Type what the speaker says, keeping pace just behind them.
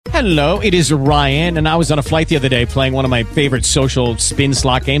Hello, it is Ryan, and I was on a flight the other day playing one of my favorite social spin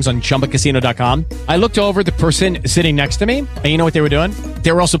slot games on ChumbaCasino.com. I looked over at the person sitting next to me, and you know what they were doing?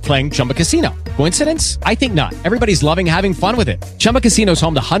 They were also playing Chumba Casino. Coincidence? I think not. Everybody's loving having fun with it. Chumba Casino is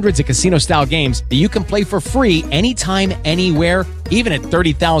home to hundreds of casino-style games that you can play for free anytime, anywhere, even at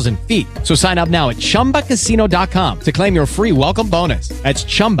 30,000 feet. So sign up now at ChumbaCasino.com to claim your free welcome bonus. That's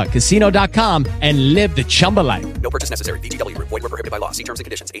ChumbaCasino.com and live the Chumba life. No purchase necessary. VGW. Void where prohibited by law. See terms and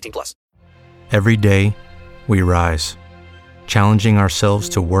conditions. 18+. Every day, we rise, challenging ourselves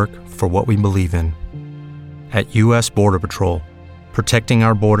to work for what we believe in. At U.S. Border Patrol, protecting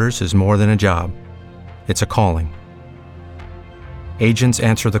our borders is more than a job. It's a calling. Agents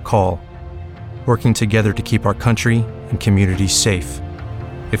answer the call, working together to keep our country and communities safe.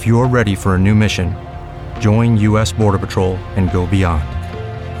 If you're ready for a new mission, join U.S. Border Patrol and go beyond.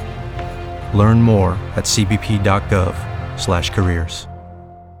 Learn more at cbp.gov/careers.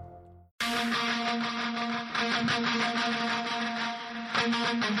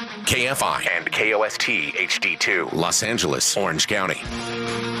 KFI and KOST HD2, Los Angeles, Orange County.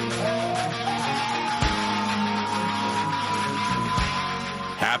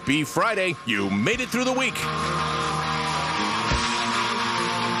 Happy Friday. You made it through the week.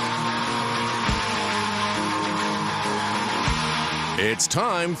 It's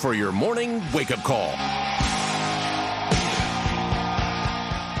time for your morning wake-up call.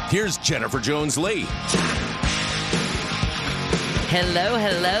 Here's Jennifer Jones-Lee.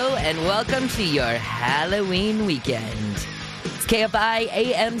 Hello, and welcome to your Halloween weekend. It's KFI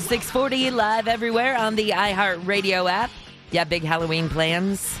AM 640 live everywhere on the iHeartRadio app. Yeah, big Halloween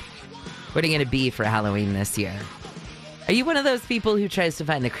plans? What are you going to be for Halloween this year? Are you one of those people who tries to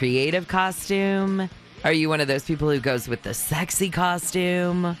find the creative costume? Are you one of those people who goes with the sexy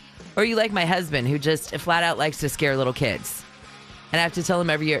costume? Or are you like my husband who just flat out likes to scare little kids? And I have to tell him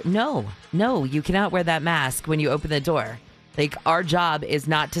every year, no, you cannot wear that mask when you open the door. Like, our job is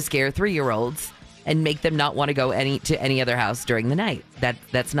not to scare 3-year-olds and make them not want to go to any other house during the night.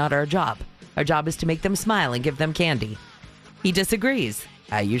 That's not our job. Our job is to make them smile and give them candy. He disagrees.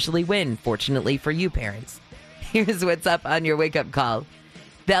 I usually win, fortunately for you parents. Here's what's up on your wake-up call.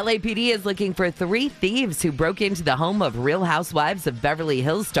 The LAPD is looking for 3 thieves who broke into the home of Real Housewives of Beverly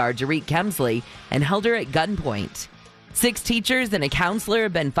Hills star Dorit Kemsley and held her at gunpoint. 6 teachers and a counselor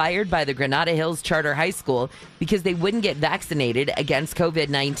have been fired by the Granada Hills Charter High School because they wouldn't get vaccinated against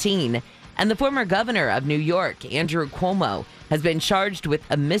COVID-19. And the former governor of New York, Andrew Cuomo, has been charged with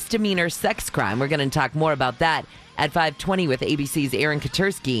a misdemeanor sex crime. We're going to talk more about that at 5:20 with ABC's Aaron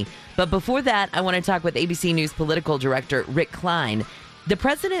Katersky. But before that, I want to talk with ABC News political director Rick Klein. The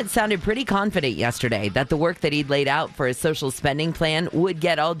president sounded pretty confident yesterday that the work that he'd laid out for his social spending plan would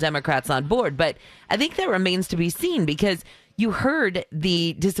get all Democrats on board. But I think that remains to be seen because you heard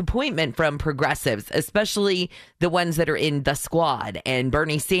the disappointment from progressives, especially the ones that are in the squad and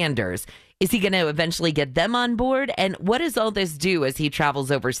Bernie Sanders. Is he going to eventually get them on board? And what does all this do as he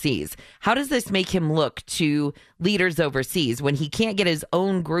travels overseas? How does this make him look to leaders overseas when he can't get his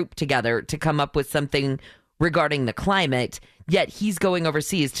own group together to come up with something regarding the climate, yet he's going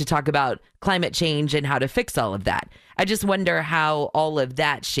overseas to talk about climate change and how to fix all of that? I just wonder how all of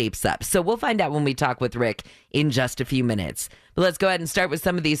that shapes up. So we'll find out when we talk with Rick in just a few minutes. But let's go ahead and start with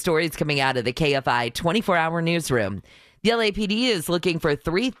some of these stories coming out of the KFI 24-hour newsroom. The LAPD is looking for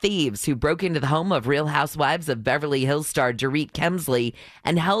 3 thieves who broke into the home of Real Housewives of Beverly Hills star Dorit Kemsley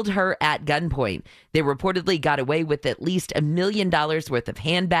and held her at gunpoint. They reportedly got away with at least $1 million worth of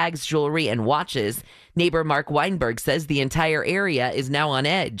handbags, jewelry, and watches. Neighbor Mark Weinberg says the entire area is now on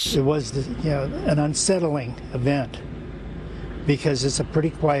edge. It was an unsettling event because it's a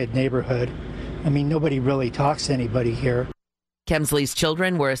pretty quiet neighborhood. I mean, nobody really talks to anybody here. Kemsley's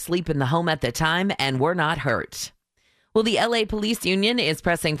children were asleep in the home at the time and were not hurt. Well, the LA Police Union is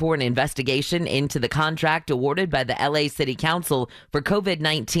pressing for an investigation into the contract awarded by the LA City Council for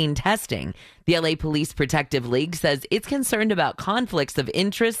COVID-19 testing. The LA Police Protective League says it's concerned about conflicts of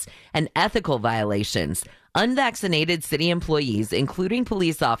interest and ethical violations. Unvaccinated city employees, including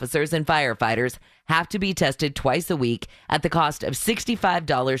police officers and firefighters, have to be tested twice a week at the cost of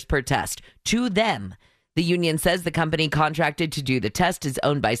 $65 per test to them. The union says the company contracted to do the test is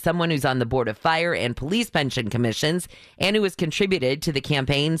owned by someone who's on the board of fire and police pension commissions and who has contributed to the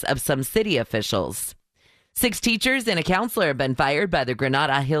campaigns of some city officials. 6 teachers and a counselor have been fired by the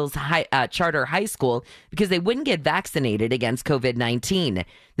Granada Hills Charter High School because they wouldn't get vaccinated against COVID-19.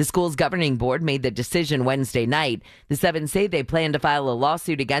 The school's governing board made the decision Wednesday night. The 7 say they plan to file a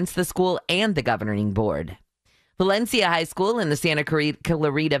lawsuit against the school and the governing board. Valencia High School in the Santa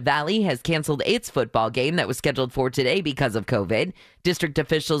Clarita Valley has canceled its football game that was scheduled for today because of COVID. District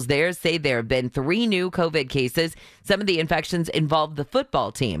officials there say there have been 3 new COVID cases. Some of the infections involved the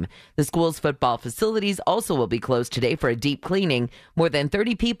football team. The school's football facilities also will be closed today for a deep cleaning. More than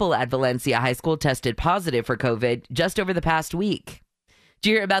 30 people at Valencia High School tested positive for COVID just over the past week. Did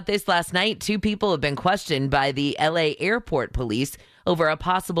you hear about this last night? 2 people have been questioned by the LA airport police over a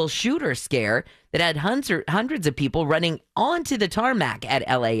possible shooter scare that had hundreds of people running onto the tarmac at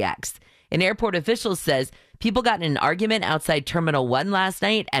LAX. An airport official says people got in an argument outside Terminal 1 last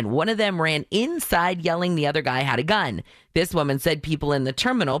night, and one of them ran inside yelling the other guy had a gun. This woman said people in the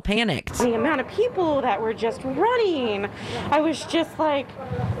terminal panicked. The amount of people that were just running, I was just like,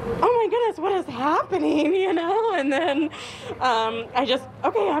 oh my goodness, what is happening, And then I'm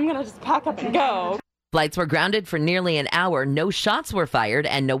going to just pack up and go. Flights were grounded for nearly an hour. No shots were fired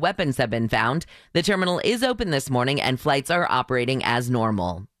and no weapons have been found. The terminal is open this morning and flights are operating as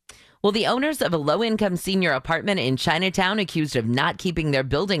normal. Well, the owners of a low-income senior apartment in Chinatown accused of not keeping their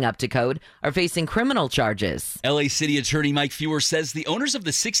building up to code are facing criminal charges. LA City Attorney Mike Feuer says the owners of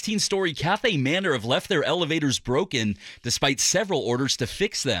the 16-story Cafe Manor have left their elevators broken despite several orders to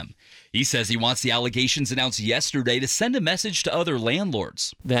fix them. He says he wants the allegations announced yesterday to send a message to other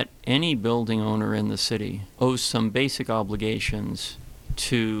landlords. That any building owner in the city owes some basic obligations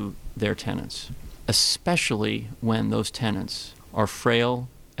to their tenants, especially when those tenants are frail,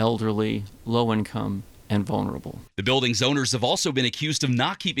 elderly, low income, and vulnerable. The building's owners have also been accused of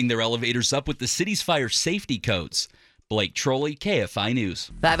not keeping their elevators up with the city's fire safety codes. Blake Trolley, KFI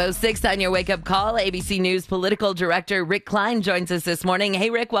News. 5:06 on your wake-up call. ABC News political director Rick Klein joins us this morning. Hey,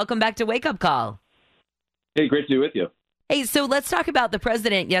 Rick, welcome back to Wake Up Call. Hey, great to be with you. Hey, so let's talk about the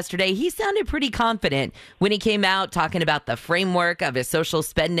president yesterday. He sounded pretty confident when he came out talking about the framework of his social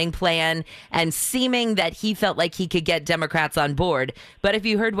spending plan and seeming that he felt like he could get Democrats on board. But if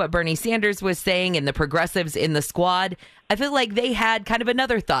you heard what Bernie Sanders was saying and the progressives in the squad, I feel like they had kind of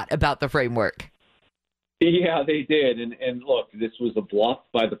another thought about the framework. Yeah, they did. And look, this was a bluff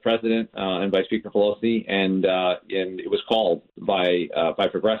by the president and by Speaker Pelosi, and it was called by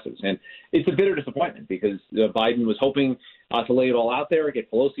progressives. And it's a bitter disappointment because Biden was hoping to lay it all out there,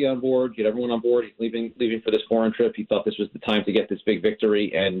 get Pelosi on board, get everyone on board. He's leaving for this foreign trip. He thought this was the time to get this big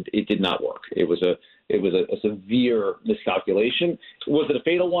victory, and it did not work. It was a severe miscalculation. Was it a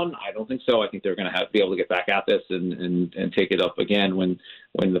fatal one? I don't think so. I think they're going to be able to get back at this and take it up again when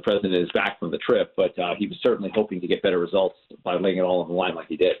the president is back from the trip. But he was certainly hoping to get better results by laying it all on the line like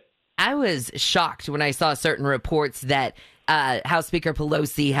he did. I was shocked when I saw certain reports that House Speaker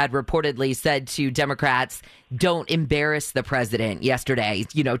Pelosi had reportedly said to Democrats, don't embarrass the president yesterday,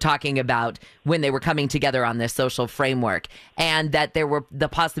 talking about when they were coming together on this social framework, and that there were the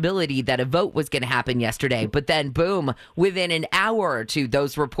possibility that a vote was going to happen yesterday. But then, boom, within an hour or two,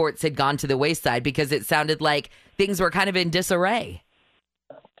 those reports had gone to the wayside because it sounded like things were kind of in disarray.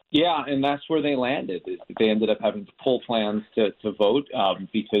 Yeah, and that's where they landed. They ended up having to pull plans to vote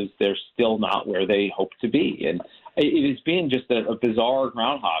because they're still not where they hope to be. And it has been just a bizarre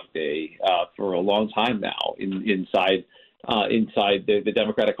Groundhog Day for a long time now inside the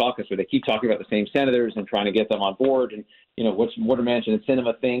Democratic caucus, where they keep talking about the same senators and trying to get them on board. And, what do Manchin and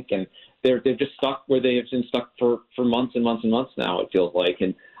Sinema think? And they're just stuck where they have been stuck for months and months and months now, it feels like.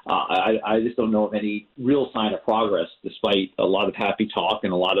 And I just don't know of any real sign of progress, despite a lot of happy talk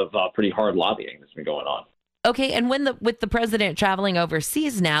and a lot of pretty hard lobbying that's been going on. Okay, and with the president traveling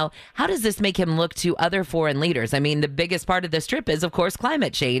overseas now, how does this make him look to other foreign leaders? I mean, the biggest part of this trip is, of course,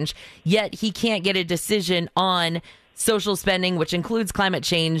 climate change, yet he can't get a decision on social spending, which includes climate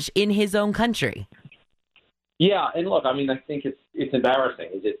change, in his own country. Yeah, and look, I mean, I think it's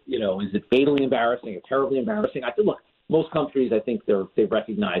embarrassing. Is it fatally embarrassing or terribly embarrassing? Look, most countries, I think they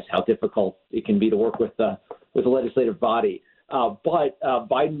recognize how difficult it can be to work with the legislative body. But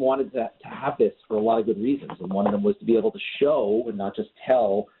Biden wanted to have this for a lot of good reasons, and one of them was to be able to show and not just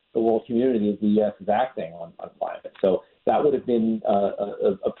tell the world community the U.S. is acting on climate. So that would have been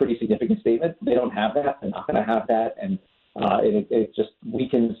a pretty significant statement. They don't have that. They're not going to have that, and it just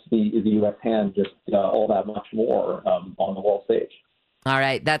weakens the U.S. hand just all that much more on the world stage. All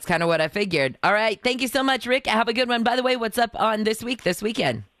right, that's kind of what I figured. All right, thank you so much, Rick. Have a good one. By the way, what's up on this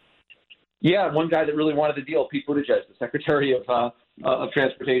weekend? Yeah, one guy that really wanted the deal, Pete Buttigieg, the Secretary of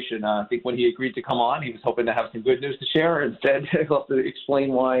Transportation. I think when he agreed to come on, he was hoping to have some good news to share. Instead, he'll have to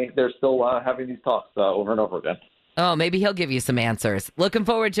explain why they're still having these talks over and over again. Oh, maybe he'll give you some answers. Looking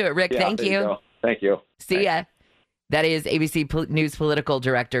forward to it, Rick. Yeah, Thank you. Thank you. See ya. That is ABC News political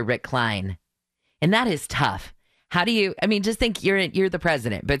director Rick Klein. And that is tough. How do you, just think you're the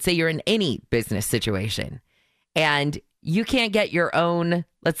president, but say you're in any business situation and you can't get your own,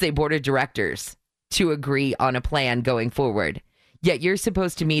 let's say, board of directors to agree on a plan going forward. Yet you're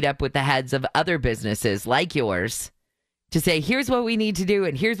supposed to meet up with the heads of other businesses like yours to say, here's what we need to do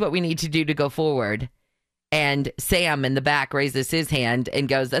and here's what we need to do to go forward. And Sam in the back raises his hand and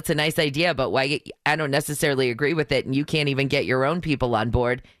goes, that's a nice idea, but why? I don't necessarily agree with it, and you can't even get your own people on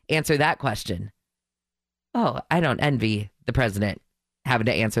board. Answer that question. Oh, I don't envy the president having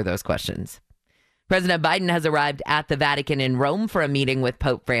to answer those questions. President Biden has arrived at the Vatican in Rome for a meeting with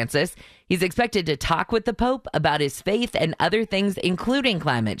Pope Francis. He's expected to talk with the Pope about his faith and other things, including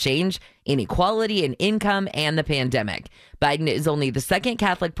climate change, inequality in income, and the pandemic. Biden is only the second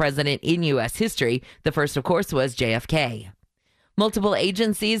Catholic president in U.S. history. The first, of course, was JFK. Multiple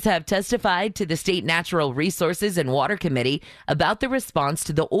agencies have testified to the State Natural Resources and Water Committee about the response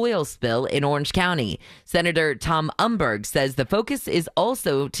to the oil spill in Orange County. Senator Tom Umberg says the focus is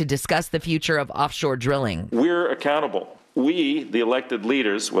also to discuss the future of offshore drilling. We're accountable. We, the elected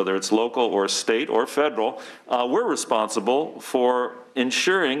leaders, whether it's local or state or federal, we're responsible for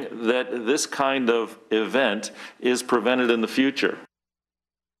ensuring that this kind of event is prevented in the future.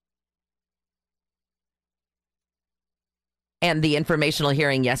 And the informational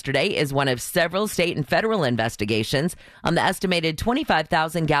hearing yesterday is one of several state and federal investigations on the estimated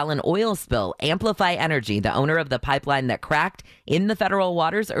 25,000-gallon oil spill. Amplify Energy, the owner of the pipeline that cracked in the federal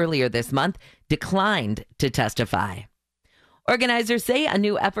waters earlier this month, declined to testify. Organizers say a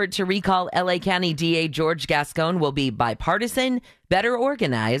new effort to recall LA County DA George Gascon will be bipartisan, better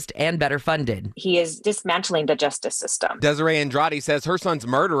organized, and better funded. He is dismantling the justice system. Desiree Andrade says her son's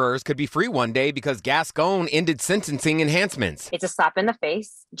murderers could be free one day because Gascon ended sentencing enhancements. It's a slap in the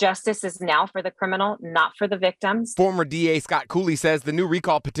face. Justice is now for the criminal, not for the victims. Former DA Scott Cooley says the new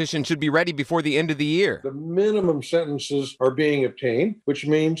recall petition should be ready before the end of the year. The minimum sentences are being obtained, which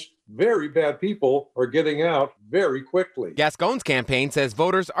means very bad people are getting out very quickly. Gascon's campaign says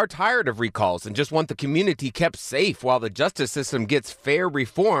voters are tired of recalls and just want the community kept safe while the justice system gets fair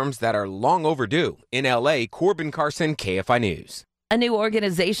reforms that are long overdue. In LA, Corbin Carson, KFI News. A new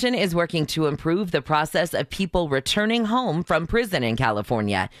organization is working to improve the process of people returning home from prison in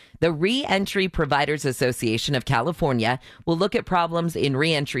California. The Reentry Providers Association of California will look at problems in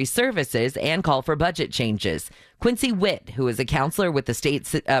reentry services and call for budget changes. Quincy Witt, who is a counselor with the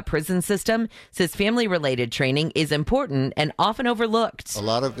state prison system, says family-related training is important and often overlooked. A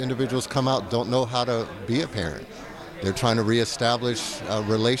lot of individuals come out, don't know how to be a parent. They're trying to reestablish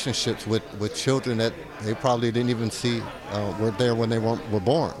relationships with children that they probably didn't even see were there when they were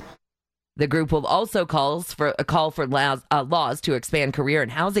born. The group will also call for laws to expand career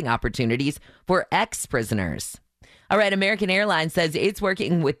and housing opportunities for ex-prisoners. All right, American Airlines says it's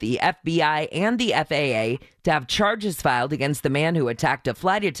working with the FBI and the FAA to have charges filed against the man who attacked a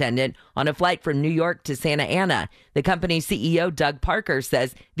flight attendant on a flight from New York to Santa Ana. The company's CEO, Doug Parker,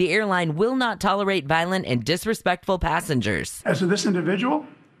 says the airline will not tolerate violent and disrespectful passengers. As to this individual,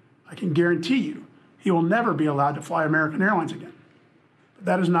 I can guarantee you he will never be allowed to fly American Airlines again. But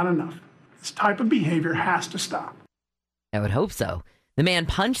that is not enough. This type of behavior has to stop. I would hope so. The man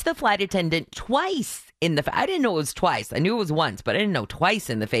punched the flight attendant twice in the face. I didn't know it was twice. I knew it was once, but I didn't know twice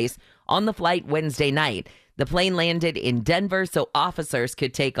in the face on the flight Wednesday night. The plane landed in Denver so officers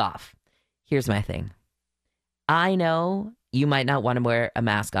could take off. Here's my thing. I know you might not want to wear a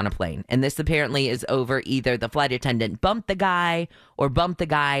mask on a plane. And this apparently is over either the flight attendant bumped the guy or bumped the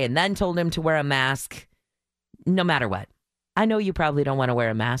guy and then told him to wear a mask. No matter what. I know you probably don't want to wear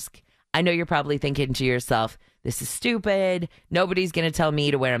a mask. I know you're probably thinking to yourself, this is stupid. Nobody's going to tell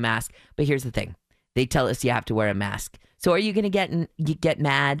me to wear a mask. But here's the thing. They tell us you have to wear a mask. So are you going to get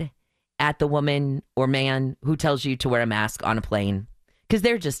mad at the woman or man who tells you to wear a mask on a plane? Because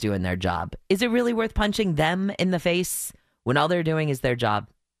they're just doing their job. Is it really worth punching them in the face when all they're doing is their job?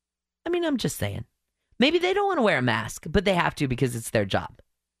 I mean, I'm just saying. Maybe they don't want to wear a mask, but they have to because it's their job.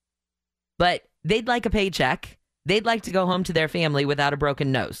 But they'd like a paycheck. They'd like to go home to their family without a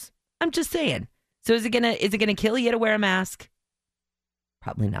broken nose. I'm just saying. So is it gonna kill you to wear a mask?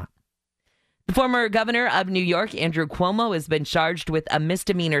 Probably not. The former governor of New York, Andrew Cuomo, has been charged with a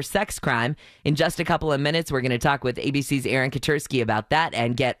misdemeanor sex crime. In just a couple of minutes, we're going to talk with ABC's Aaron Katersky about that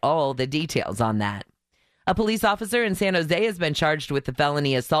and get all the details on that. A police officer in San Jose has been charged with the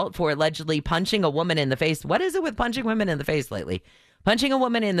felony assault for allegedly punching a woman in the face. What is it with punching women in the face lately? Punching a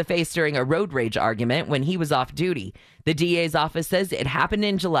woman in the face during a road rage argument when he was off duty. The DA's office says it happened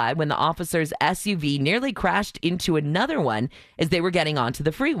in July when the officer's SUV nearly crashed into another one as they were getting onto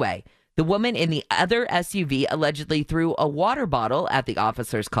the freeway. The woman in the other SUV allegedly threw a water bottle at the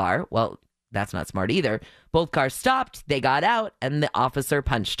officer's car. Well, that's not smart either. Both cars stopped, they got out, and the officer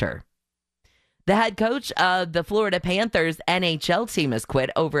punched her. The head coach of the Florida Panthers NHL team has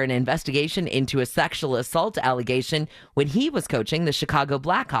quit over an investigation into a sexual assault allegation when he was coaching the Chicago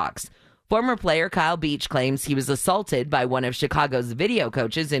Blackhawks. Former player Kyle Beach claims he was assaulted by one of Chicago's video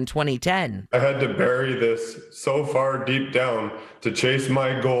coaches in 2010. I had to bury this so far deep down to chase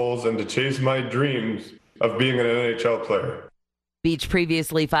my goals and to chase my dreams of being an NHL player. Beach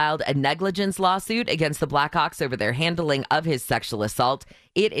previously filed a negligence lawsuit against the Blackhawks over their handling of his sexual assault.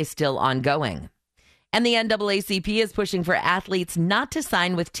 It is still ongoing. And the NAACP is pushing for athletes not to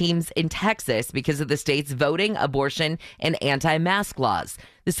sign with teams in Texas because of the state's voting, abortion, and anti-mask laws.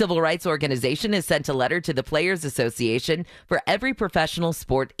 The civil rights organization has sent a letter to the Players Association for every professional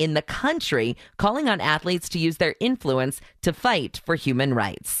sport in the country, calling on athletes to use their influence to fight for human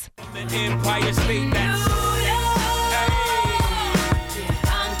rights.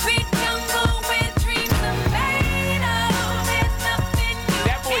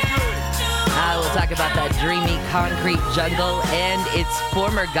 Talk about that dreamy concrete jungle and its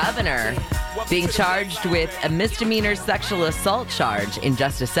former governor being charged with a misdemeanor sexual assault charge in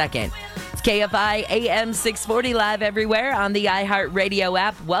just a second. It's KFI AM 640 live everywhere on the iHeartRadio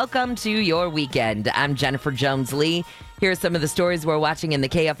app. Welcome to your weekend. I'm Jennifer Jones-Lee. Here are some of the stories we're watching in the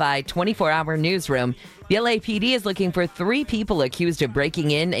KFI 24-hour newsroom. The LAPD is looking for 3 people accused of breaking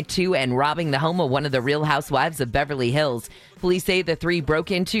into and robbing the home of one of the Real Housewives of Beverly Hills. Police say the 3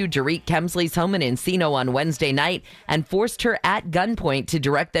 broke into Dorit Kemsley's home in Encino on Wednesday night and forced her at gunpoint to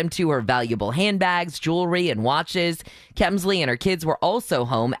direct them to her valuable handbags, jewelry, and watches. Kemsley and her kids were also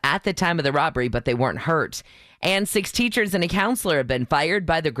home at the time of the robbery, but they weren't hurt. And 6 teachers and a counselor have been fired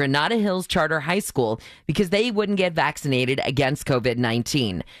by the Granada Hills Charter High School because they wouldn't get vaccinated against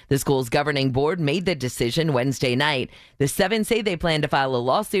COVID-19. The school's governing board made the decision Wednesday night. The 7 say they plan to file a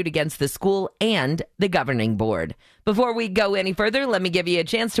lawsuit against the school and the governing board. Before we go any further, let me give you a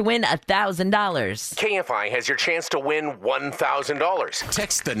chance to win $1,000. KFI has your chance to win $1,000.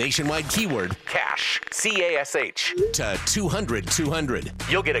 Text the nationwide keyword CASH, C-A-S-H, to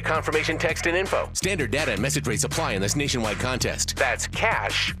 200-200. You'll get a confirmation text and info. Standard data and message rates apply in this nationwide contest. That's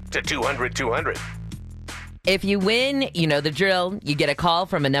CASH to 200-200. If you win, you know the drill. You get a call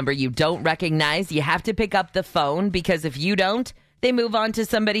from a number you don't recognize. You have to pick up the phone because if you don't, they move on to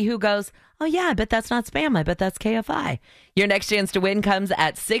somebody who goes, oh, yeah, I bet that's not spam. I bet that's KFI. Your next chance to win comes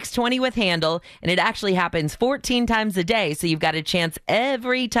at 6:20 with Handle, and it actually happens 14 times a day, so you've got a chance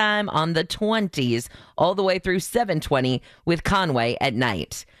every time on the 20s, all the way through 7:20 with Conway at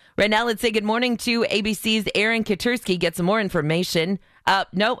night. Right now, let's say good morning to ABC's Aaron Katursky. Get some more information.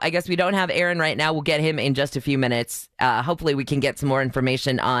 No, I guess we don't have Aaron right now. We'll get him in just a few minutes. Hopefully we can get some more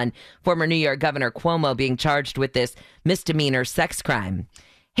information on former New York Governor Cuomo being charged with this misdemeanor sex crime.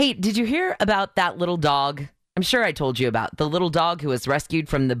 Hey, did you hear about that little dog? I'm sure I told you about the little dog who was rescued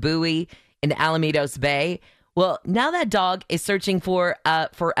from the buoy in Alamitos Bay. Well, now that dog is searching for a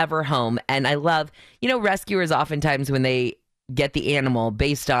forever home. And I love, rescuers oftentimes when they get the animal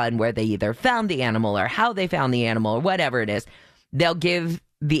based on where they either found the animal or how they found the animal or whatever it is, they'll give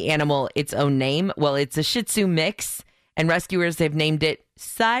the animal its own name. Well, it's a Shih Tzu mix, and rescuers have named it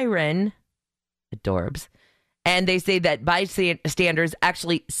Siren. Adorbs. And they say that bystanders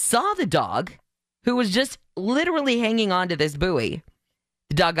actually saw the dog, who was just literally hanging onto this buoy.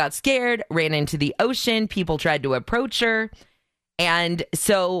 The dog got scared, ran into the ocean. People tried to approach her. And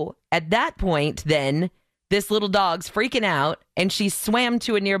so at that point, then, this little dog's freaking out, and she swam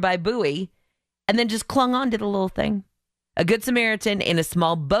to a nearby buoy and then just clung onto the little thing. A Good Samaritan in a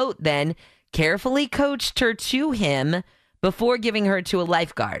small boat then carefully coached her to him before giving her to a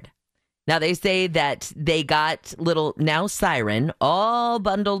lifeguard. Now, they say that they got little now Siren all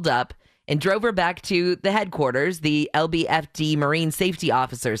bundled up and drove her back to the headquarters, the LBFD Marine Safety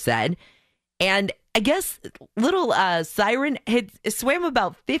Officer said. And I guess little Siren had swam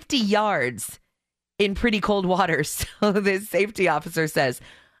about 50 yards in pretty cold water. So this safety officer says,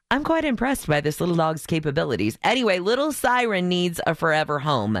 I'm quite impressed by this little dog's capabilities. Anyway, little Siren needs a forever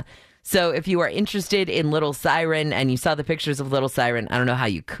home. So if you are interested in Little Siren and you saw the pictures of Little Siren, I don't know how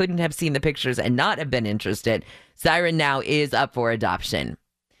you couldn't have seen the pictures and not have been interested. Siren now is up for adoption.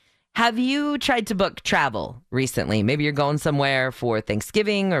 Have you tried to book travel recently? Maybe you're going somewhere for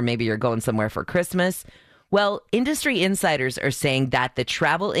Thanksgiving or maybe you're going somewhere for Christmas. Well, industry insiders are saying that the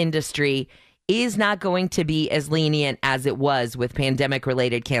travel industry is not going to be as lenient as it was with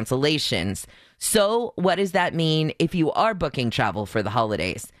pandemic-related cancellations. So what does that mean if you are booking travel for the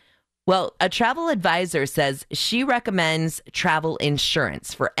holidays? Well, a travel advisor says she recommends travel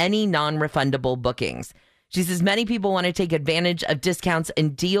insurance for any non-refundable bookings. She says many people want to take advantage of discounts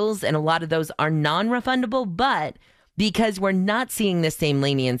and deals, and a lot of those are non-refundable, but because we're not seeing the same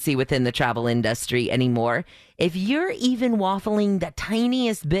leniency within the travel industry anymore. If you're even waffling the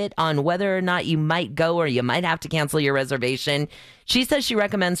tiniest bit on whether or not you might go or you might have to cancel your reservation, she says she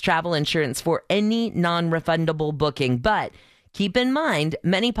recommends travel insurance for any non-refundable booking. But keep in mind,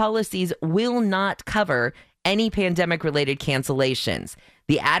 many policies will not cover any pandemic-related cancellations.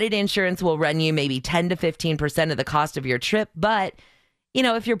 The added insurance will run you maybe 10 to 15% of the cost of your trip. But, you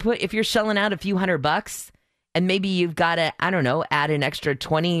know, if you're shelling out a few $100 and maybe you've got to, I don't know, add an extra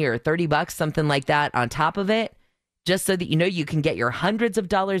 20 or $30, something like that on top of it, just so that you know you can get your hundreds of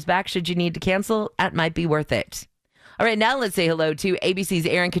dollars back should you need to cancel, that might be worth it. All right, now let's say hello to ABC's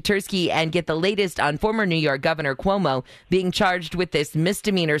Aaron Katersky and get the latest on former New York Governor Cuomo being charged with this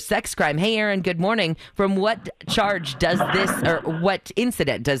misdemeanor sex crime. Hey, Aaron, good morning. From what charge does this, or what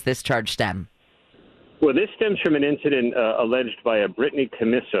incident does this charge stem? Well, this stems from an incident alleged by a Brittany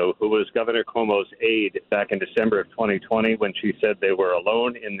Commisso, who was Governor Cuomo's aide back in December of 2020 when she said they were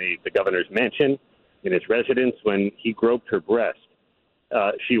alone in the governor's mansion in his residence when he groped her breast.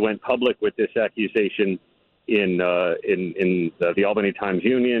 She went public with this accusation in the Albany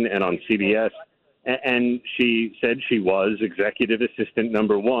Times-Union and on CBS, and she said she was executive assistant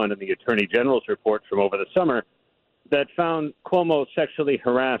number one in the Attorney General's report from over the summer that found Cuomo sexually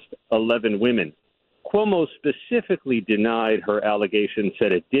harassed 11 women. Cuomo specifically denied her allegation,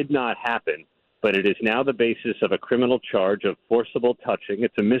 said it did not happen, but it is now the basis of a criminal charge of forcible touching.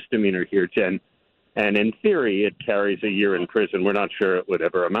 It's a misdemeanor here, Jen, and in theory, it carries a year in prison. We're not sure it would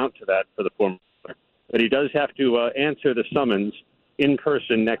ever amount to that for the former, but he does have to answer the summons in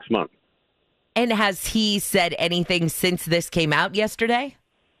person next month. And has he said anything since this came out yesterday?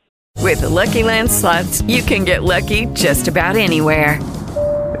 With the Lucky Land Slots, you can get lucky just about anywhere.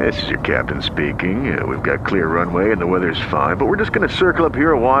 This is your captain speaking. We've got clear runway and the weather's fine, but we're just going to circle up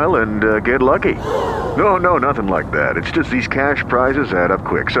here a while and get lucky. No, nothing like that. It's just these cash prizes add up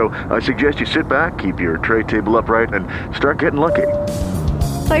quick. So I suggest you sit back, keep your tray table upright, and start getting lucky.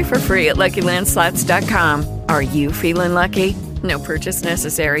 Play for free at LuckyLandSlots.com. Are you feeling lucky? No purchase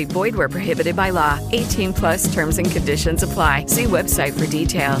necessary. Void where prohibited by law. 18+ terms and conditions apply. See website for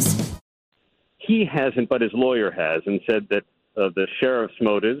details. He hasn't, but his lawyer has, and said that the sheriff's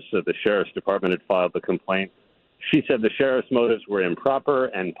motives, the sheriff's department had filed the complaint. She said the sheriff's motives were improper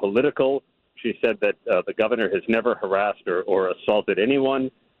and political. She said that the governor has never harassed or assaulted anyone.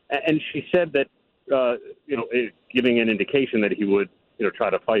 And she said that, giving an indication that he would,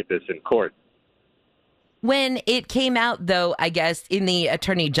 try to fight this in court. When it came out, though, I guess, in the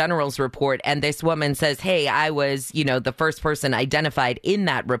Attorney General's report, and this woman says, hey, I was, the first person identified in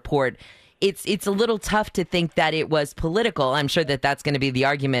that report, it's a little tough to think that it was political. I'm sure that that's going to be the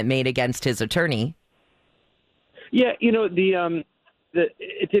argument made against his attorney. Yeah,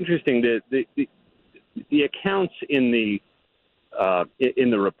 it's interesting. The accounts in the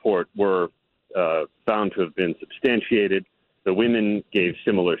report were found to have been substantiated. The women gave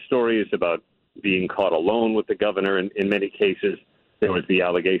similar stories about being caught alone with the governor. In many cases, there was the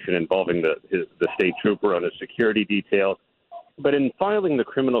allegation involving the state trooper on a security detail. But in filing the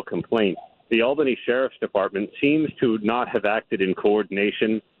criminal complaint, the Albany Sheriff's Department seems to not have acted in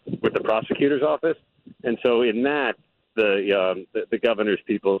coordination with the prosecutor's office. And so in that, the governor's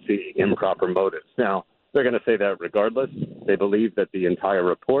people see improper motives. Now, they're going to say that regardless. They believe that the entire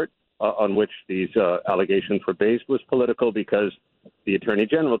report on which these allegations were based was political because the Attorney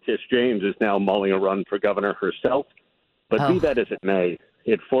General, Tish James, is now mulling a run for governor herself. But be that as it may,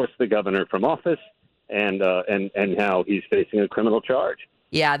 it forced the governor from office, and now he's facing a criminal charge.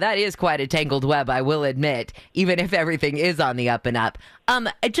 Yeah, that is quite a tangled web, I will admit, even if everything is on the up and up.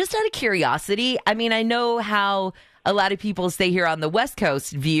 Just out of curiosity, I mean, I know how a lot of people stay here on the West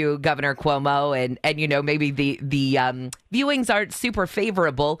Coast view Governor Cuomo, and maybe the viewings aren't super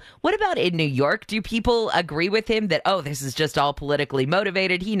favorable. What about in New York? Do people agree with him that, this is just all politically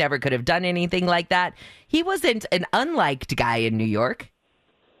motivated? He never could have done anything like that. He wasn't an unliked guy in New York.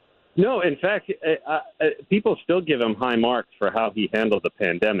 No, in fact, people still give him high marks for how he handled the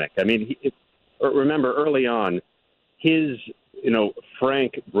pandemic. I mean, remember early on, his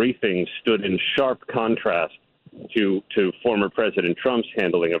frank briefing stood in sharp contrast to former President Trump's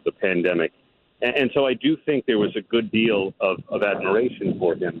handling of the pandemic. And so I do think there was a good deal of admiration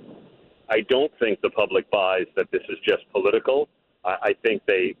for him. I don't think the public buys that this is just political. I think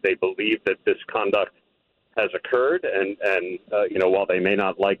they believe that this conduct has occurred, and while they may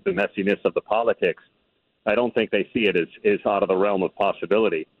not like the messiness of the politics, I don't think they see it as out of the realm of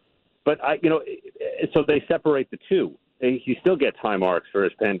possibility. But so they separate the two. He still gets high marks for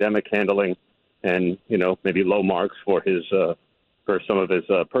his pandemic handling, and maybe low marks for his for some of his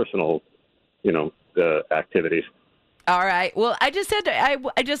personal activities. All right. Well, I just had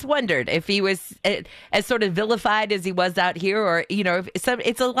to, I just wondered if he was as sort of vilified as he was out here, or if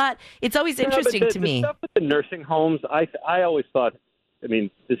it's a lot. It's always interesting to me. The stuff with the nursing homes, I always thought. I mean,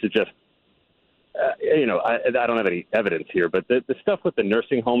 this is just. I don't have any evidence here, but the stuff with the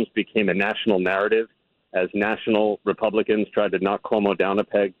nursing homes became a national narrative as national Republicans tried to knock Cuomo down a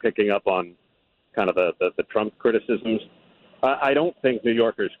peg, picking up on kind of the Trump criticisms. I don't think New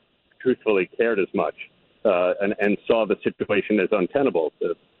Yorkers truthfully cared as much and saw the situation as untenable.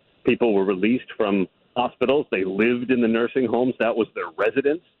 The people were released from hospitals. They lived in the nursing homes. That was their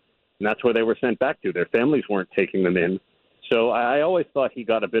residence, and that's where they were sent back to. Their families weren't taking them in. So I always thought he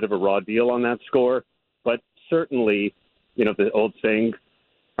got a bit of a raw deal on that score. But certainly, the old saying,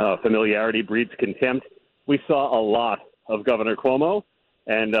 familiarity breeds contempt. We saw a lot of Governor Cuomo,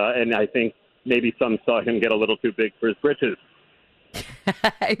 and I think maybe some saw him get a little too big for his britches.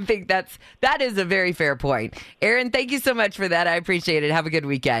 I think that is a very fair point. Aaron, thank you so much for that. I appreciate it. Have a good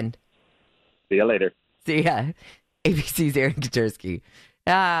weekend. See you later. See ya. ABC's Aaron Katersky.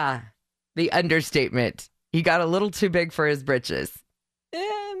 The understatement. He got a little too big for his britches.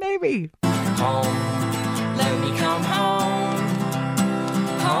 Maybe. Home, let me come home.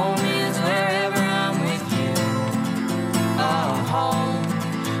 Home is wherever I'm with you. Oh,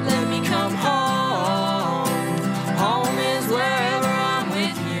 home, let me come home. Home is wherever I'm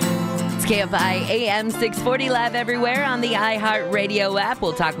with you. It's KFI AM 640 live everywhere on the iHeartRadio app.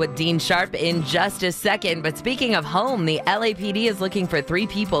 We'll talk with Dean Sharp in just a second. But speaking of home, the LAPD is looking for 3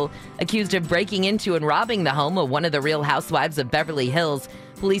 people accused of breaking into and robbing the home of one of the Real Housewives of Beverly Hills.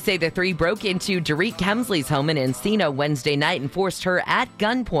 Police say the 3 broke into Dorit Kemsley's home in Encino Wednesday night and forced her at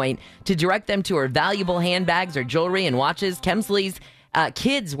gunpoint to direct them to her valuable handbags, her jewelry, and watches. Kemsley's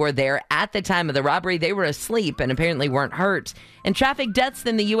kids were there at the time of the robbery. They were asleep and apparently weren't hurt. And traffic deaths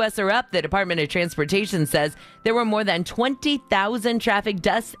in the U.S. are up. The Department of Transportation says there were more than 20,000 traffic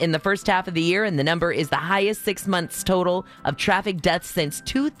deaths in the first half of the year, and the number is the highest 6 months total of traffic deaths since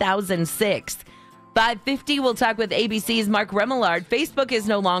 2006. 5:50, we'll talk with ABC's Mark Remillard. Facebook is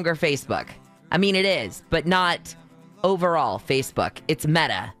no longer Facebook. I mean, it is, but not overall Facebook. It's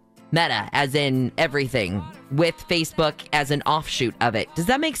Meta. Meta, as in everything, with Facebook as an offshoot of it. Does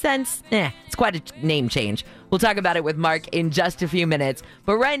that make sense? It's quite a name change. We'll talk about it with Mark in just a few minutes.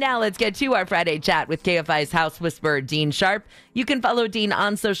 But right now, let's get to our Friday chat with KFI's House Whisperer, Dean Sharp. You can follow Dean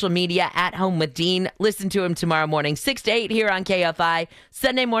on social media at Home with Dean. Listen to him tomorrow morning, 6 to 8 here on KFI.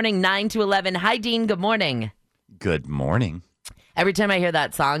 Sunday morning, 9 to 11. Hi, Dean. Good morning. Good morning. Every time I hear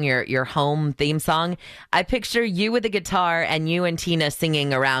that song, your home theme song, I picture you with a guitar and you and Tina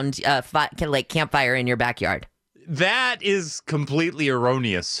singing around like campfire in your backyard. That is completely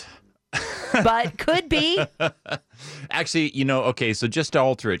erroneous. But could be. Actually, okay, so just to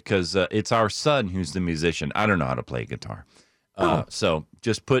alter it, because it's our son who's the musician. I don't know how to play guitar. So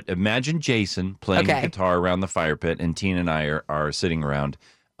just imagine Jason playing guitar around the fire pit, and Tina and I are sitting around,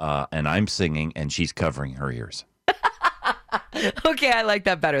 and I'm singing, and she's covering her ears. Okay, I like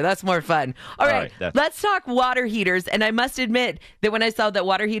that better. That's more fun. All right, let's talk water heaters. And I must admit that when I saw that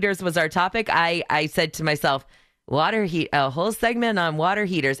water heaters was our topic, I said to myself, a whole segment on water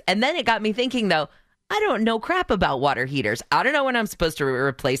heaters. And then it got me thinking, though, I don't know crap about water heaters. I don't know when I'm supposed to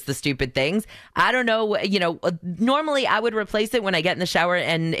replace the stupid things. I don't know, normally I would replace it when I get in the shower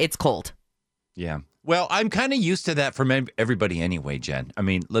and it's cold. Yeah. Well, I'm kind of used to that from everybody anyway, Jen. I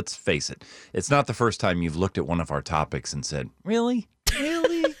mean, let's face it. It's not the first time you've looked at one of our topics and said, really?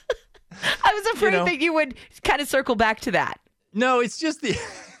 Really? I was afraid that you would kind of circle back to that. No, it's just the,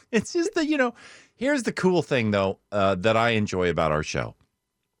 here's the cool thing, though, that I enjoy about our show.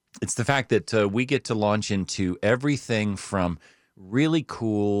 It's the fact that we get to launch into everything from really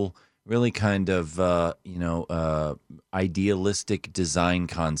cool, really kind of, idealistic design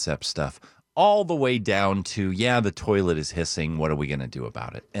concept stuff, all the way down to, the toilet is hissing. What are we going to do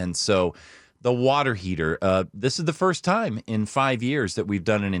about it? And so the water heater, this is the first time in 5 years that we've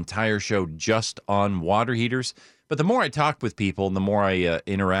done an entire show just on water heaters. But the more I talk with people and the more I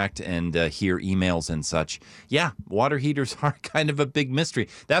interact and hear emails and such, water heaters are kind of a big mystery.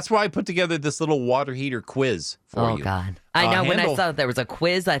 That's why I put together this little water heater quiz for you. Oh, God. I know. When I saw that there was a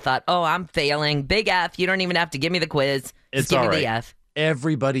quiz, I thought, I'm failing. Big F. You don't even have to give me the quiz. Just give me the F.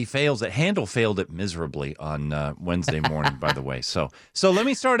 Everybody fails it. Handle failed it miserably on Wednesday morning, by the way. So let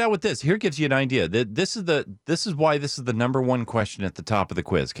me start out with this. Here gives you an idea. This is why this is the number one question at the top of the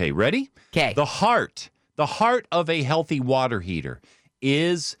quiz. Okay, ready? Okay. The heart of a healthy water heater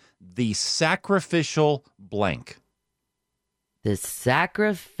is the sacrificial blank. The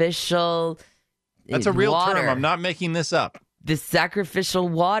sacrificial That's a real water. term. I'm not making this up. The sacrificial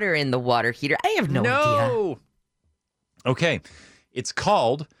water in the water heater. I have no idea. Okay. It's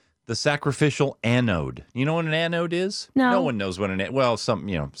called the sacrificial anode. You know what an anode is? No. No one knows what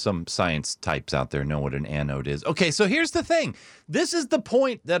some science types out there know what an anode is. Okay, so here's the thing. This is the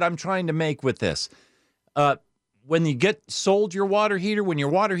point that I'm trying to make with this. When you get sold your water heater, when your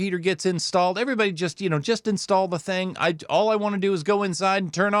water heater gets installed, everybody just install the thing. All I want to do is go inside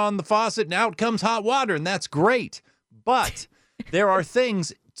and turn on the faucet, and out comes hot water, and that's great. But there are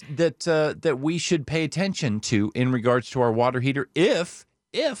things that we should pay attention to in regards to our water heater if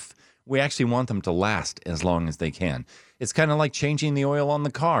we actually want them to last as long as they can. It's kind of like changing the oil on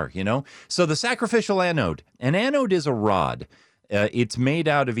the car, So the sacrificial anode. An anode is a rod. It's made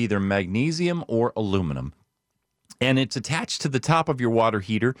out of either magnesium or aluminum. And it's attached to the top of your water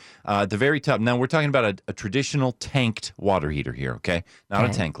heater, the very top. Now, we're talking about a traditional tanked water heater here, okay? Not a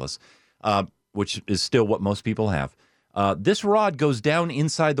tankless, which is still what most people have. This rod goes down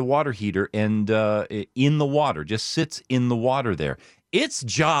inside the water heater and in the water, just sits in the water there. Its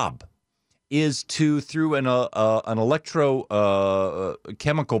job is through an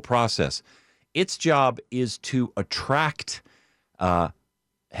electrochemical process, its job is to attract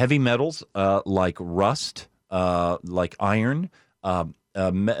heavy metals like rust, like iron,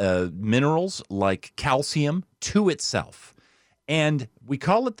 minerals like calcium to itself. And we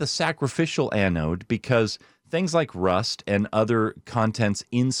call it the sacrificial anode because things like rust and other contents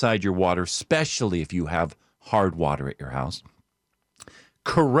inside your water, especially if you have hard water at your house,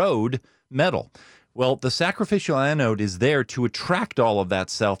 corrode metal. Well, the sacrificial anode is there to attract all of that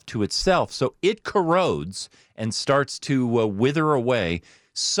stuff to itself. So it corrodes and starts to wither away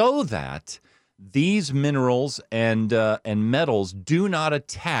so that these minerals and metals do not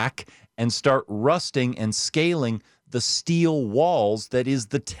attack and start rusting and scaling the steel walls that is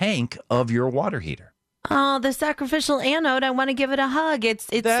the tank of your water heater. Oh, the sacrificial anode, I want to give it a hug. It's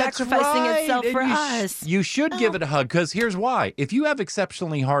sacrificing itself for us. You should give it a hug because here's why. If you have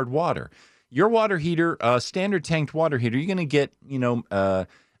exceptionally hard water, your water heater, standard tanked water heater, you're going to get,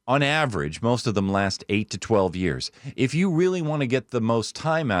 on average, most of them last 8 to 12 years. If you really want to get the most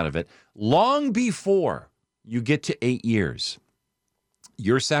time out of it, long before you get to 8 years,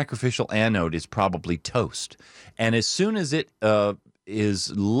 your sacrificial anode is probably toast. And as soon as it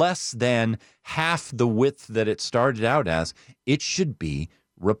is less than half the width that it started out as, it should be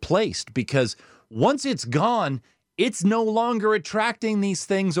replaced because once it's gone, it's no longer attracting these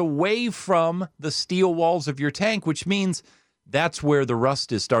things away from the steel walls of your tank, which means that's where the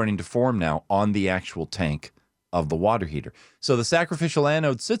rust is starting to form now on the actual tank of the water heater. So the sacrificial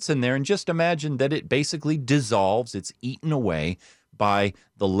anode sits in there, and just imagine that it basically dissolves. It's eaten away by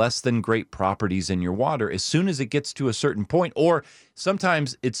the less than great properties in your water as soon as it gets to a certain point. Or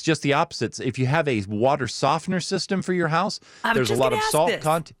sometimes it's just the opposite. If you have a water softener system for your house, there's a lot of salt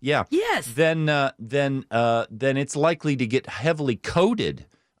content. Yeah. Yes. Then it's likely to get heavily coated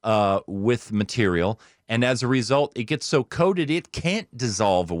with material. And as a result, it gets so coated it can't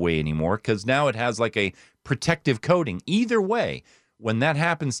dissolve away anymore because now it has like a protective coating. Either way, when that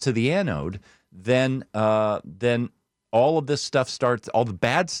happens to the anode, then all of this stuff starts, all the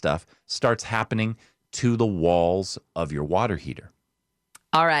bad stuff starts happening to the walls of your water heater.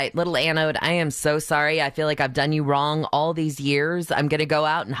 All right, little anode, I am so sorry. I feel like I've done you wrong all these years. I'm going to go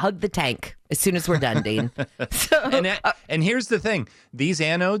out and hug the tank as soon as we're done, Dean. And here's the thing. These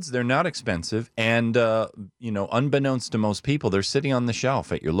anodes, they're not expensive. And, unbeknownst to most people, they're sitting on the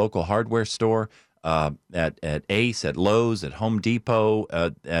shelf at your local hardware store, at Ace, at Lowe's, at Home Depot,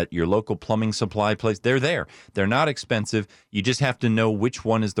 at your local plumbing supply place. They're there. They're not expensive. You just have to know which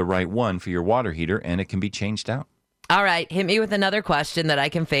one is the right one for your water heater, and it can be changed out. All right, hit me with another question that I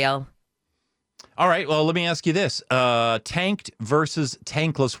can fail. All right, well, let me ask you this. Tanked versus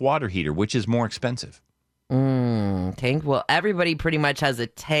tankless water heater, which is more expensive? Tank? Well, everybody pretty much has a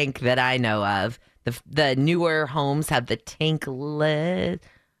tank that I know of. The newer homes have the tankless.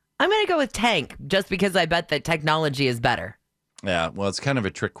 I'm going to go with tank just because I bet that technology is better. Yeah, well, it's kind of a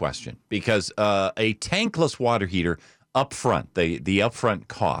trick question because a tankless water heater up front, the upfront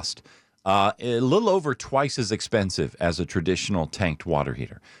cost, a little over twice as expensive as a traditional tanked water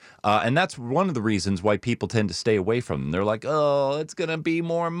heater. And that's one of the reasons why people tend to stay away from them. They're like, oh, it's going to be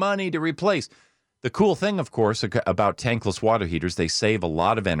more money to replace. The cool thing, of course, about tankless water heaters, they save a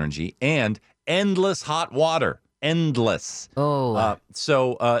lot of energy and endless hot water. Endless.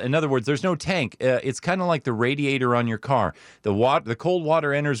 So in other words, there's no tank. It's kind of like the radiator on your car. The cold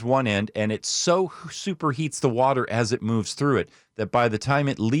water enters one end, and it so superheats the water as it moves through it that by the time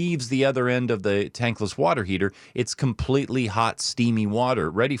it leaves the other end of the tankless water heater, it's completely hot, steamy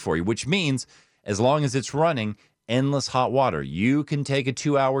water ready for you, which means as long as it's running endless hot water. You can take a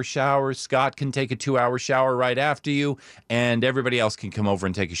 2-hour shower. Scott can take a 2-hour shower right after you, and everybody else can come over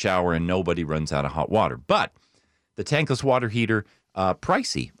and take a shower, and nobody runs out of hot water. But the tankless water heater,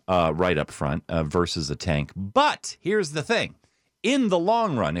 pricey right up front versus a tank. But here's the thing. In the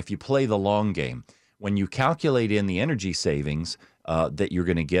long run, if you play the long game, when you calculate in the energy savings that you're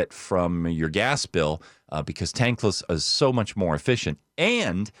going to get from your gas bill, because tankless is so much more efficient,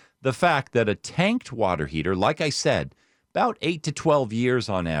 and the fact that a tanked water heater, like I said, about 8 to 12 years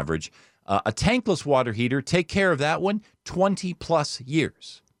on average, a tankless water heater, take care of that one, 20 plus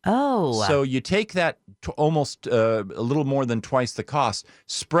years. Oh. So you take that almost a little more than twice the cost,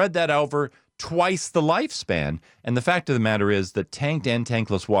 spread that over twice the lifespan. And the fact of the matter is that tanked and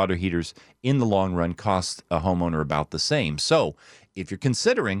tankless water heaters in the long run cost a homeowner about the same. So if you're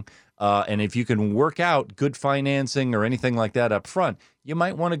considering, and if you can work out good financing or anything like that up front, you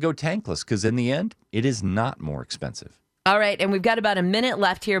might want to go tankless because in the end, it is not more expensive. All right, and we've got about a minute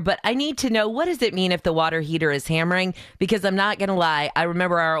left here, but I need to know, what does it mean if the water heater is hammering? Because I'm not going to lie, I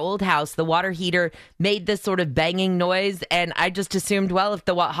remember our old house, the water heater made this sort of banging noise, and I just assumed, well, if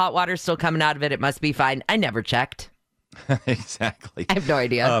the hot water's still coming out of it, it must be fine. I never checked. Exactly. I have no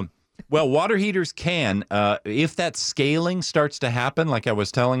idea. Well, water heaters can, if that scaling starts to happen, like I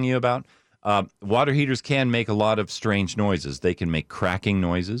was telling you about, water heaters can make a lot of strange noises. They can make cracking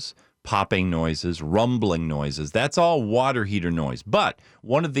noises, popping noises, rumbling noises. That's all water heater noise. But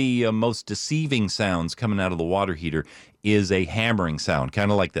one of the most deceiving sounds coming out of the water heater is a hammering sound, kind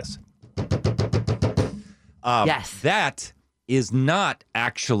of like this. Yes. That is not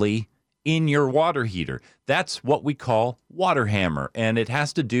actually in your water heater. That's what we call water hammer, and it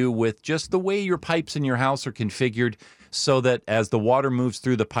has to do with just the way your pipes in your house are configured so that as the water moves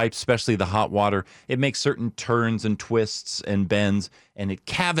through the pipes, especially the hot water, it makes certain turns and twists and bends, and it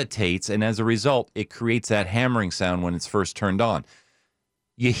cavitates, and as a result, it creates that hammering sound when it's first turned on.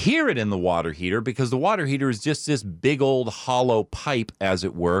 You hear it in the water heater because the water heater is just this big old hollow pipe, as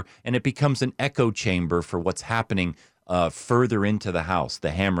it were, and it becomes an echo chamber for what's happening further into the house,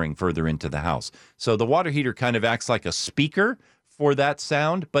 the hammering further into the house. So the water heater kind of acts like a speaker for that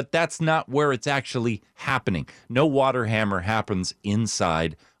sound, but that's not where it's actually happening. No water hammer happens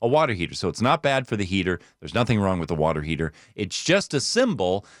inside a water heater. So it's not bad for the heater. There's nothing wrong with the water heater. It's just a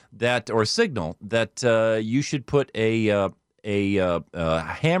symbol that, or a signal that you should put a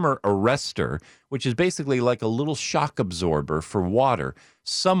hammer arrestor, which is basically like a little shock absorber for water,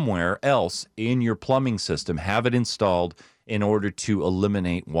 somewhere else in your plumbing system. Have it installed in order to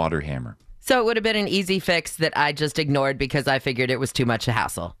eliminate water hammer. So it would have been an easy fix that I just ignored because I figured it was too much a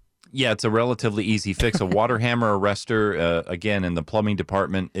hassle. Yeah, it's a relatively easy fix. A water hammer arrestor, again, in the plumbing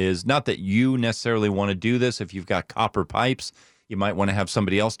department, is not that you necessarily want to do this. If you've got copper pipes, you might want to have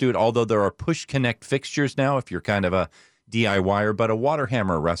somebody else do it, although there are push connect fixtures now if you're kind of a DIYer, but a water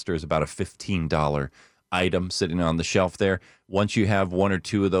hammer arrestor is about a $15 item sitting on the shelf there. Once you have one or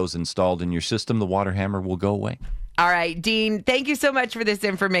two of those installed in your system, the water hammer will go away. All right, Dean, thank you so much for this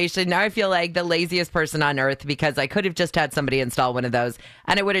information. Now I feel like the laziest person on earth because I could have just had somebody install one of those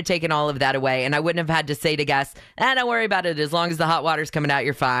and it would have taken all of that away and I wouldn't have had to say to guests, don't worry about it. As long as the hot water's coming out,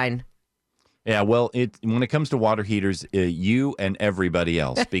 you're fine. Yeah, well, when it comes to water heaters, you and everybody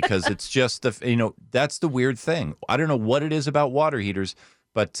else, because it's just, that's the weird thing. I don't know what it is about water heaters,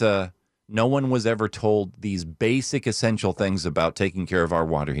 but no one was ever told these basic essential things about taking care of our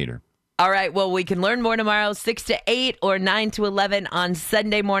water heater. All right, well, we can learn more tomorrow, 6 to 8 or 9 to 11 on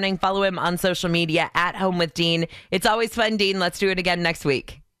Sunday morning. Follow him on social media at Home with Dean. It's always fun, Dean. Let's do it again next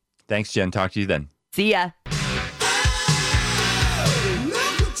week. Thanks, Jen. Talk to you then. See ya.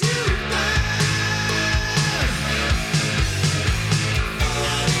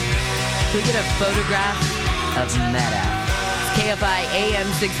 Can we get a photograph of Meta? It's KFI AM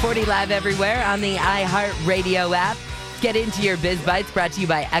 640 live everywhere on the iHeartRadio app. Get into your Biz Bites, brought to you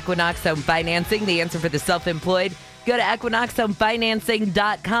by Equinox Home Financing, the answer for the self-employed. Go to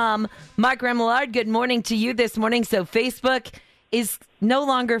equinoxhomefinancing.com. Mark Remillard, good morning to you this morning. So Facebook is no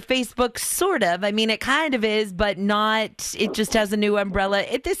longer Facebook, sort of. I mean, it kind of is, but not. It just has a new umbrella.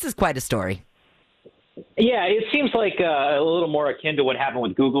 This is quite a story. Yeah, it seems like a little more akin to what happened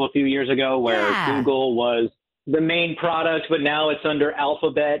with Google a few years ago, where Google was the main product, but now it's under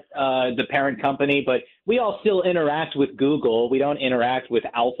Alphabet, the parent company. But we all still interact with Google. We don't interact with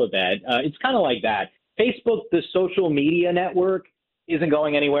Alphabet. It's kind of like that. Facebook, the social media network, isn't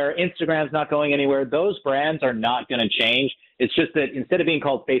going anywhere. Instagram's not going anywhere. Those brands are not going to change. It's just that instead of being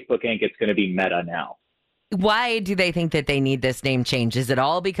called Facebook Inc., it's going to be Meta now. Why do they think that they need this name change? Is it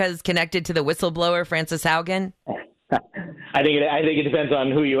all because connected to the whistleblower, Frances Haugen? I think it depends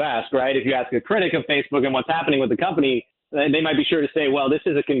on who you ask, right? If you ask a critic of Facebook and what's happening with the company, they might be sure to say, well, this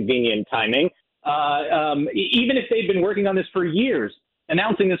is a convenient timing. Even if they've been working on this for years,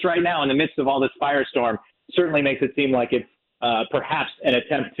 announcing this right now in the midst of all this firestorm certainly makes it seem like it's perhaps an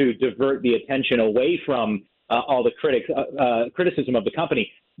attempt to divert the attention away from all the criticism of the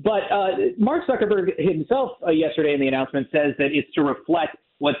company. But Mark Zuckerberg himself yesterday in the announcement says that it's to reflect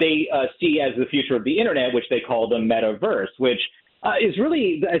what they see as the future of the internet, which they call the metaverse, which is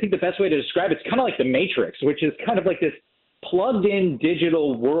really, I think the best way to describe it, it's kind of like the Matrix, which is kind of like this plugged-in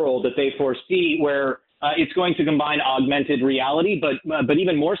digital world that they foresee where it's going to combine augmented reality, but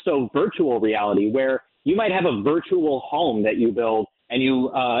even more so virtual reality, where you might have a virtual home that you build and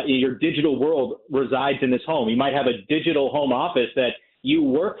your digital world resides in this home. You might have a digital home office that you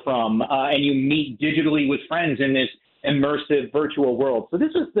work from and you meet digitally with friends in this immersive virtual world. So this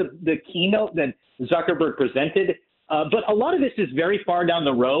is the keynote that Zuckerberg presented. But a lot of this is very far down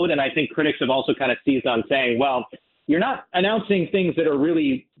the road. And I think critics have also kind of seized on saying, well, you're not announcing things that are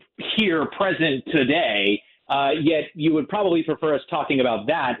really here, present today, yet you would probably prefer us talking about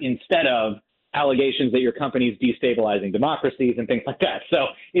that instead of allegations that your company's destabilizing democracies and things like that. So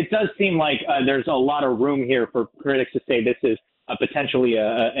it does seem like there's a lot of room here for critics to say this is potentially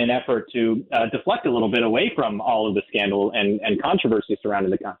an effort to deflect a little bit away from all of the scandal and controversy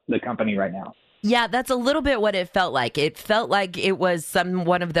surrounding the company right now. Yeah, that's a little bit what it felt like. It felt like it was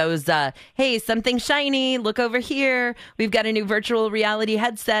one of those, hey, something shiny, look over here. We've got a new virtual reality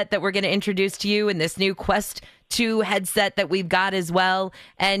headset that we're going to introduce to you, and this new Quest 2 headset that we've got as well.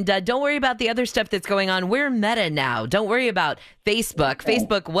 And don't worry about the other stuff that's going on. We're Meta now. Don't worry about Facebook.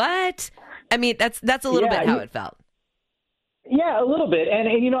 Facebook, what? I mean, that's a little bit how it felt. Yeah, a little bit. And,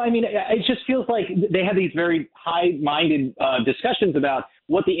 it just feels like they have these very high-minded discussions about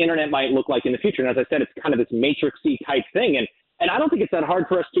what the internet might look like in the future. And as I said, it's kind of this matrixy type thing. And I don't think it's that hard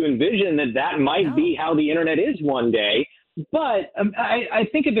for us to envision that might be how the internet is one day. But I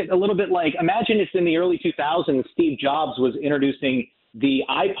think of it a little bit like, imagine if in the early 2000s, Steve Jobs was introducing the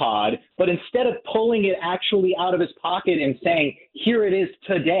iPod, but instead of pulling it actually out of his pocket and saying, here it is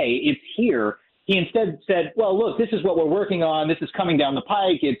today, it's here, he instead said, well, look, this is what we're working on. This is coming down the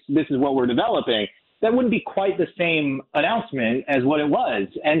pike. This is what we're developing. That wouldn't be quite the same announcement as what it was.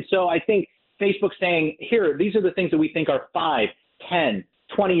 And so I think Facebook saying, here, these are the things that we think are 5, 10,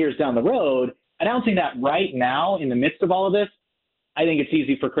 20 years down the road, announcing that right now in the midst of all of this, I think it's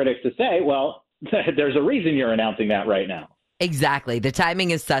easy for critics to say, well, there's a reason you're announcing that right now. Exactly. The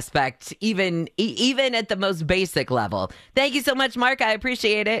timing is suspect, even at the most basic level. Thank you so much, Mark. I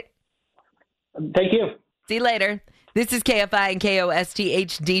appreciate it. Thank you. See you later. This is KFI and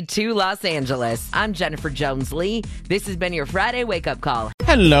KOSTHD2 Los Angeles. I'm Jennifer Jones-Lee. This has been your Friday wake-up call.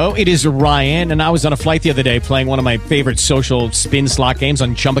 Hello, it is Ryan, and I was on a flight the other day playing one of my favorite social spin slot games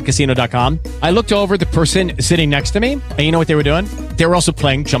on ChumbaCasino.com. I looked over at the person sitting next to me, and you know what they were doing? They were also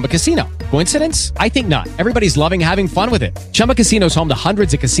playing Chumba Casino. Coincidence? I think not. Everybody's loving having fun with it. Chumba Casino is home to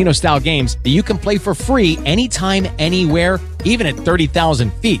hundreds of casino-style games that you can play for free anytime, anywhere, even at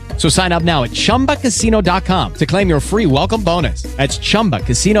 30,000 feet. So sign up now at ChumbaCasino.com to claim your free welcome bonus. That's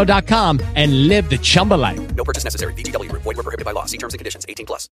ChumbaCasino.com and live the Chumba life. No purchase necessary. VGW. Void where prohibited by law. See terms and conditions. 18+.